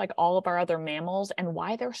hair like all of our other mammals and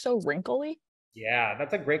why they're so wrinkly? Yeah,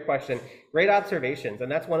 that's a great question. Great observations. And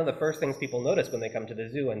that's one of the first things people notice when they come to the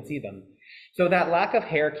zoo and see them. So that lack of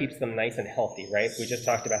hair keeps them nice and healthy, right? We just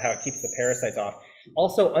talked about how it keeps the parasites off.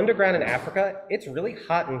 Also, underground in Africa, it's really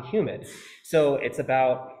hot and humid. So it's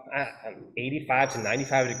about 85 to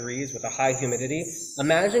 95 degrees with a high humidity.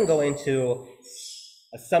 Imagine going to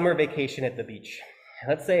a summer vacation at the beach.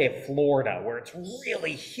 Let's say Florida, where it's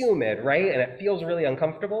really humid, right? And it feels really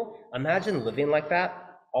uncomfortable. Imagine living like that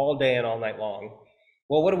all day and all night long.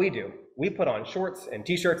 Well, what do? We put on shorts and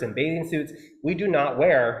t-shirts and bathing suits. We do not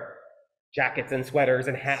wear jackets and sweaters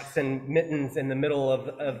and hats and mittens in the middle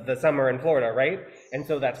of the summer in Florida, right? And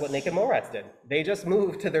so that's what naked mole rats did. They just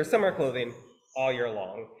moved to their summer clothing all year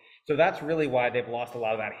long. So that's really why they've lost a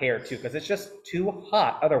lot of that hair too, because it's just too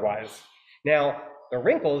hot otherwise. Now, the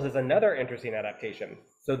wrinkles is another interesting adaptation.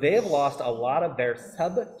 So they have lost a lot of their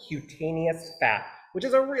subcutaneous fat, which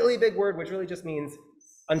is a really big word, which really just means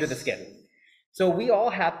under the skin. So we all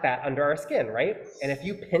have fat under our skin, right? And if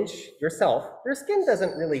you pinch yourself, your skin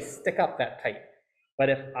doesn't really stick up that tight. But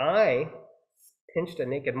if I pinched a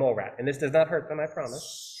naked mole rat, and this does not hurt them, I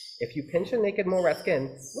promise. If you pinch a naked mole rat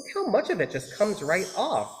skin, look how much of it just comes right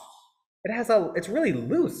off. It's really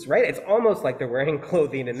loose, right? It's almost like they're wearing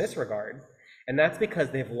clothing in this regard. And that's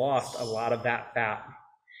because they've lost a lot of that fat.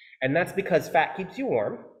 And that's because fat keeps you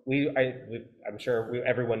warm. I'm sure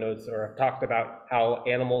everyone knows or have talked about how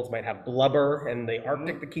animals might have blubber in the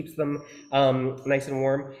Arctic that keeps them nice and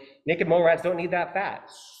warm. Naked mole rats don't need that fat.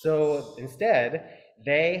 So instead,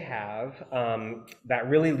 they have that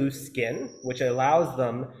really loose skin, which allows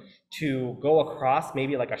them to go across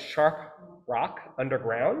maybe like a sharp rock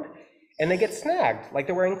underground, and they get snagged like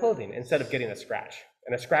they're wearing clothing instead of getting a scratch.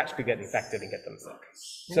 And a scratch could get infected and get them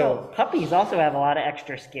sick. So puppies also have a lot of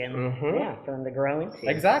extra skin for them to grow into.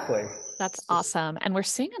 Exactly. That's awesome. And we're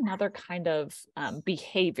seeing another kind of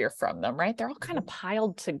behavior from them, right? They're all kind of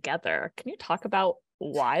piled together. Can you talk about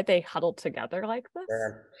why they huddle together like this?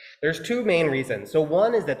 Sure. There's two main reasons. So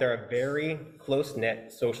one is that they're a very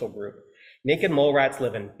close-knit social group. Naked mole rats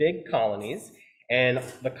live in big colonies, and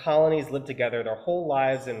the colonies live together their whole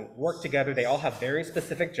lives and work together. They all have very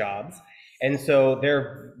specific jobs. And so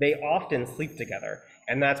they often sleep together,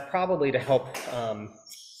 and that's probably to help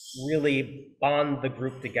really bond the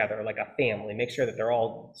group together like a family, make sure that they're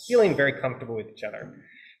all feeling very comfortable with each other.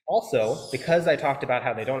 Also, because I talked about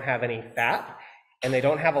how they don't have any fat and they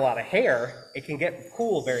don't have a lot of hair, it can get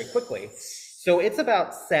cool very quickly. So it's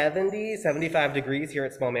about 70, 75 degrees here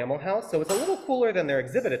at Small Mammal House, so it's a little cooler than their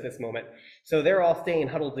exhibit at this moment. So they're all staying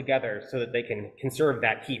huddled together so that they can conserve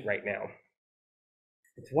that heat right now.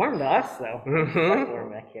 It's warm to us, though. It's quite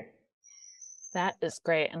warm back here. That is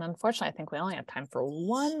great. And unfortunately, I think we only have time for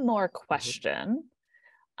one more question.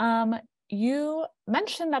 You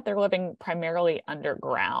mentioned that they're living primarily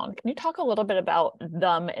underground. Can you talk a little bit about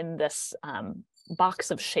them in this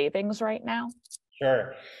box of shavings right now?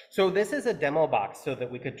 Sure. So this is a demo box so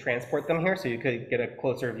that we could transport them here so you could get a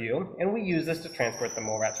closer view. And we use this to transport the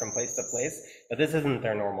mole rats from place to place, but this isn't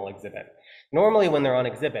their normal exhibit. Normally when they're on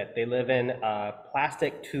exhibit, they live in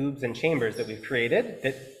plastic tubes and chambers that we've created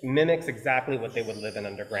that mimics exactly what they would live in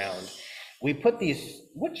underground. We put these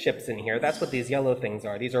wood chips in here. That's what these yellow things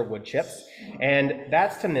are. These are wood chips, and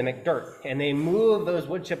that's to mimic dirt. And they move those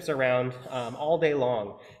wood chips around all day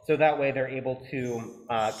long. So that way they're able to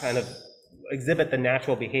kind of exhibit the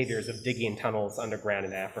natural behaviors of digging tunnels underground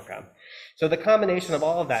in Africa. So the combination of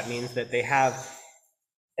all of that means that they have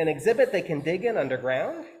an exhibit they can dig in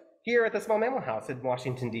underground here at the Small Mammal House in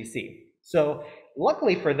Washington, D.C. So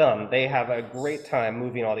luckily for them, they have a great time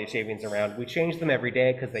moving all these shavings around. We change them every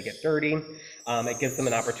day because they get dirty. It gives them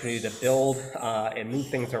an opportunity to build and move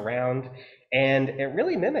things around. And it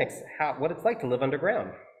really mimics what it's like to live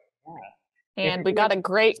underground. And we got a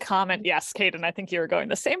great comment. Yes, Kaden, I think you were going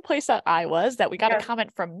the same place that I was, that we got a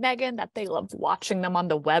comment from Megan that they loved watching them on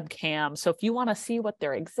the webcam. So if you want to see what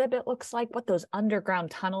their exhibit looks like, what those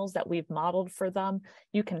underground tunnels that we've modeled for them,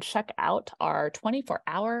 you can check out our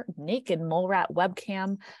 24-hour naked mole rat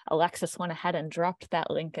webcam. Alexis went ahead and dropped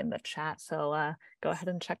that link in the chat. So go ahead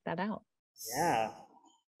and check that out. Yeah.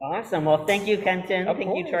 Awesome. Well, thank you, Kenton.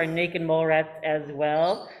 Thank you to our naked mole rats as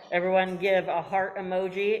well. Everyone give a heart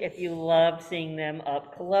emoji if you loved seeing them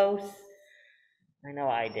up close. I know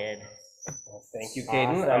I did. Well, thank you,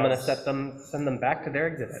 Kaden. Awesome. I'm going to send them back to their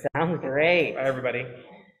exhibit. Sounds great. Bye, everybody.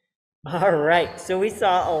 All right. So we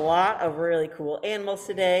saw a lot of really cool animals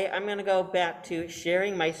today. I'm going to go back to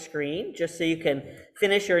sharing my screen just so you can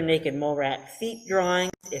finish your naked mole rat feet drawings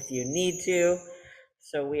if you need to.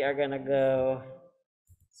 So we are going to go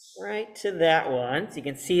right to that one. So you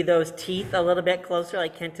can see those teeth a little bit closer,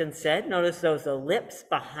 like Kenton said. Notice those lips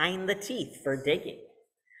behind the teeth for digging.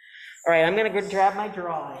 All right, I'm going to go grab my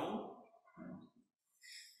drawing.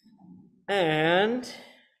 And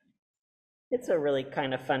it's a really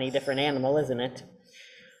kind of funny different animal, isn't it?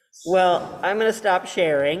 Well, I'm going to stop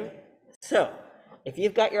sharing. So if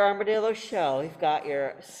you've got your armadillo shell, you've got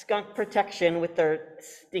your skunk protection with their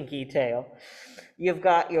stinky tail, you've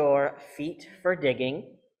got your feet for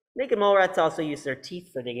digging. Naked mole rats also use their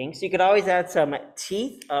teeth for digging, so you could always add some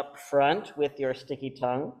teeth up front with your sticky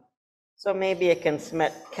tongue. So maybe it can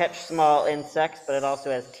catch small insects, but it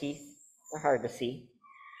also has teeth. They're hard to see.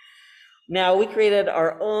 Now, we created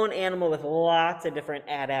our own animal with lots of different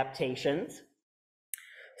adaptations.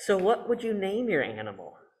 So what would you name your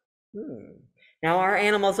animal? Now, our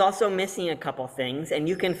animal's also missing a couple things, and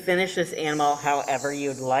you can finish this animal however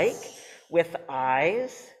you'd like, with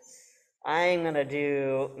eyes. I'm going to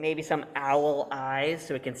do maybe some owl eyes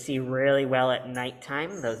so it can see really well at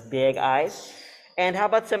nighttime, those big eyes. And how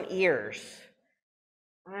about some ears?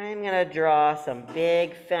 I'm going to draw some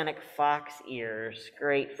big fennec fox ears,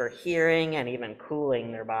 great for hearing and even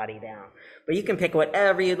cooling their body down. But you can pick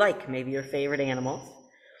whatever you'd like, maybe your favorite animals.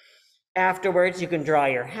 Afterwards, you can draw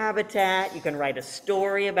your habitat. You can write a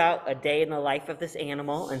story about a day in the life of this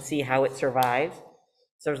animal and see how it survives.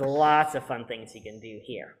 So there's lots of fun things you can do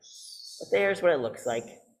here. But there's what it looks like.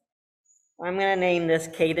 I'm going to name this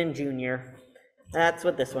Kaden Jr. That's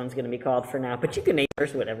what this one's going to be called for now, but you can name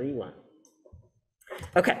yours whatever you want.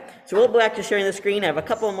 Okay, so we'll go back to sharing the screen. I have a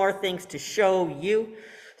couple more things to show you.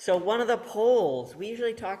 So one of the polls, we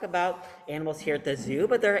usually talk about animals here at the zoo,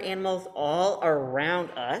 but there are animals all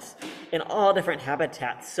around us in all different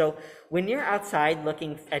habitats. So when you're outside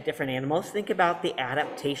looking at different animals, think about the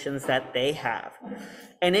adaptations that they have.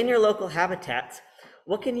 And in your local habitats,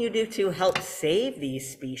 what can you do to help save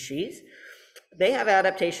these species? They have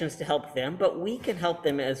adaptations to help them, but we can help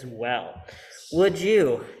them as well. Would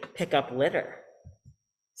you pick up litter?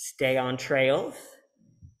 Stay on trails?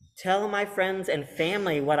 Tell my friends and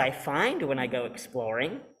family what I find when I go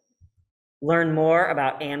exploring? Learn more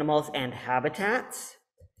about animals and habitats?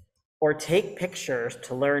 Or take pictures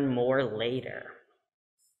to learn more later?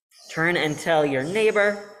 Turn and tell your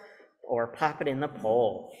neighbor, or pop it in the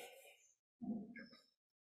poll.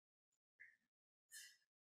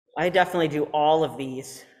 I definitely do all of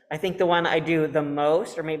these. I think the one I do the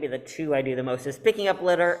most, or maybe the two I do the most, is picking up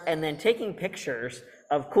litter and then taking pictures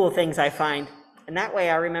of cool things I find. And that way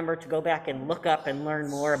I remember to go back and look up and learn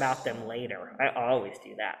more about them later. I always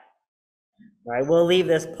do that. All right, we'll leave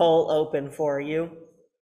this poll open for you.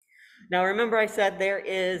 Now remember I said there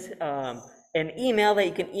is an email that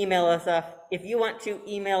you can email us. If you want to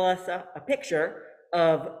email us a picture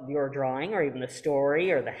of your drawing or even the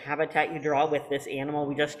story or the habitat you draw with this animal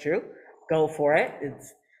we just drew, go for it.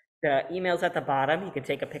 The email's at the bottom. You can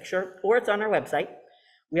take a picture, or it's on our website.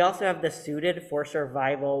 We also have the Suited for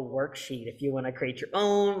Survival worksheet. If you want to create your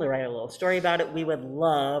own, write a little story about it, we would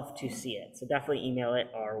love to see it. So definitely email it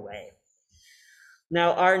our way.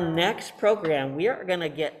 Now, our next program, we are going to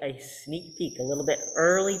get a sneak peek, a little bit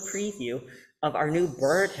early preview of our new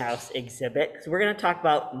birdhouse exhibit. So we're going to talk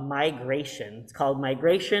about migration. It's called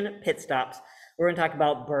Migration Pit Stops. We're going to talk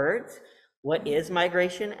about birds. What is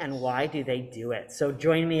migration and why do they do it? So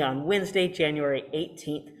join me on Wednesday, January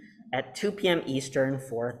 18th at 2 p.m. Eastern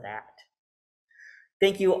for that.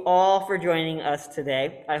 Thank you all for joining us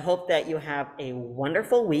today. I hope that you have a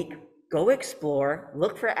wonderful week. Go explore,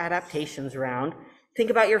 look for adaptations around, think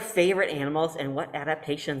about your favorite animals and what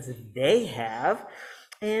adaptations they have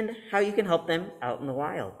and how you can help them out in the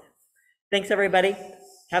wild. Thanks, everybody.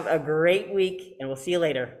 Have a great week, and we'll see you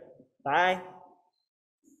later. Bye.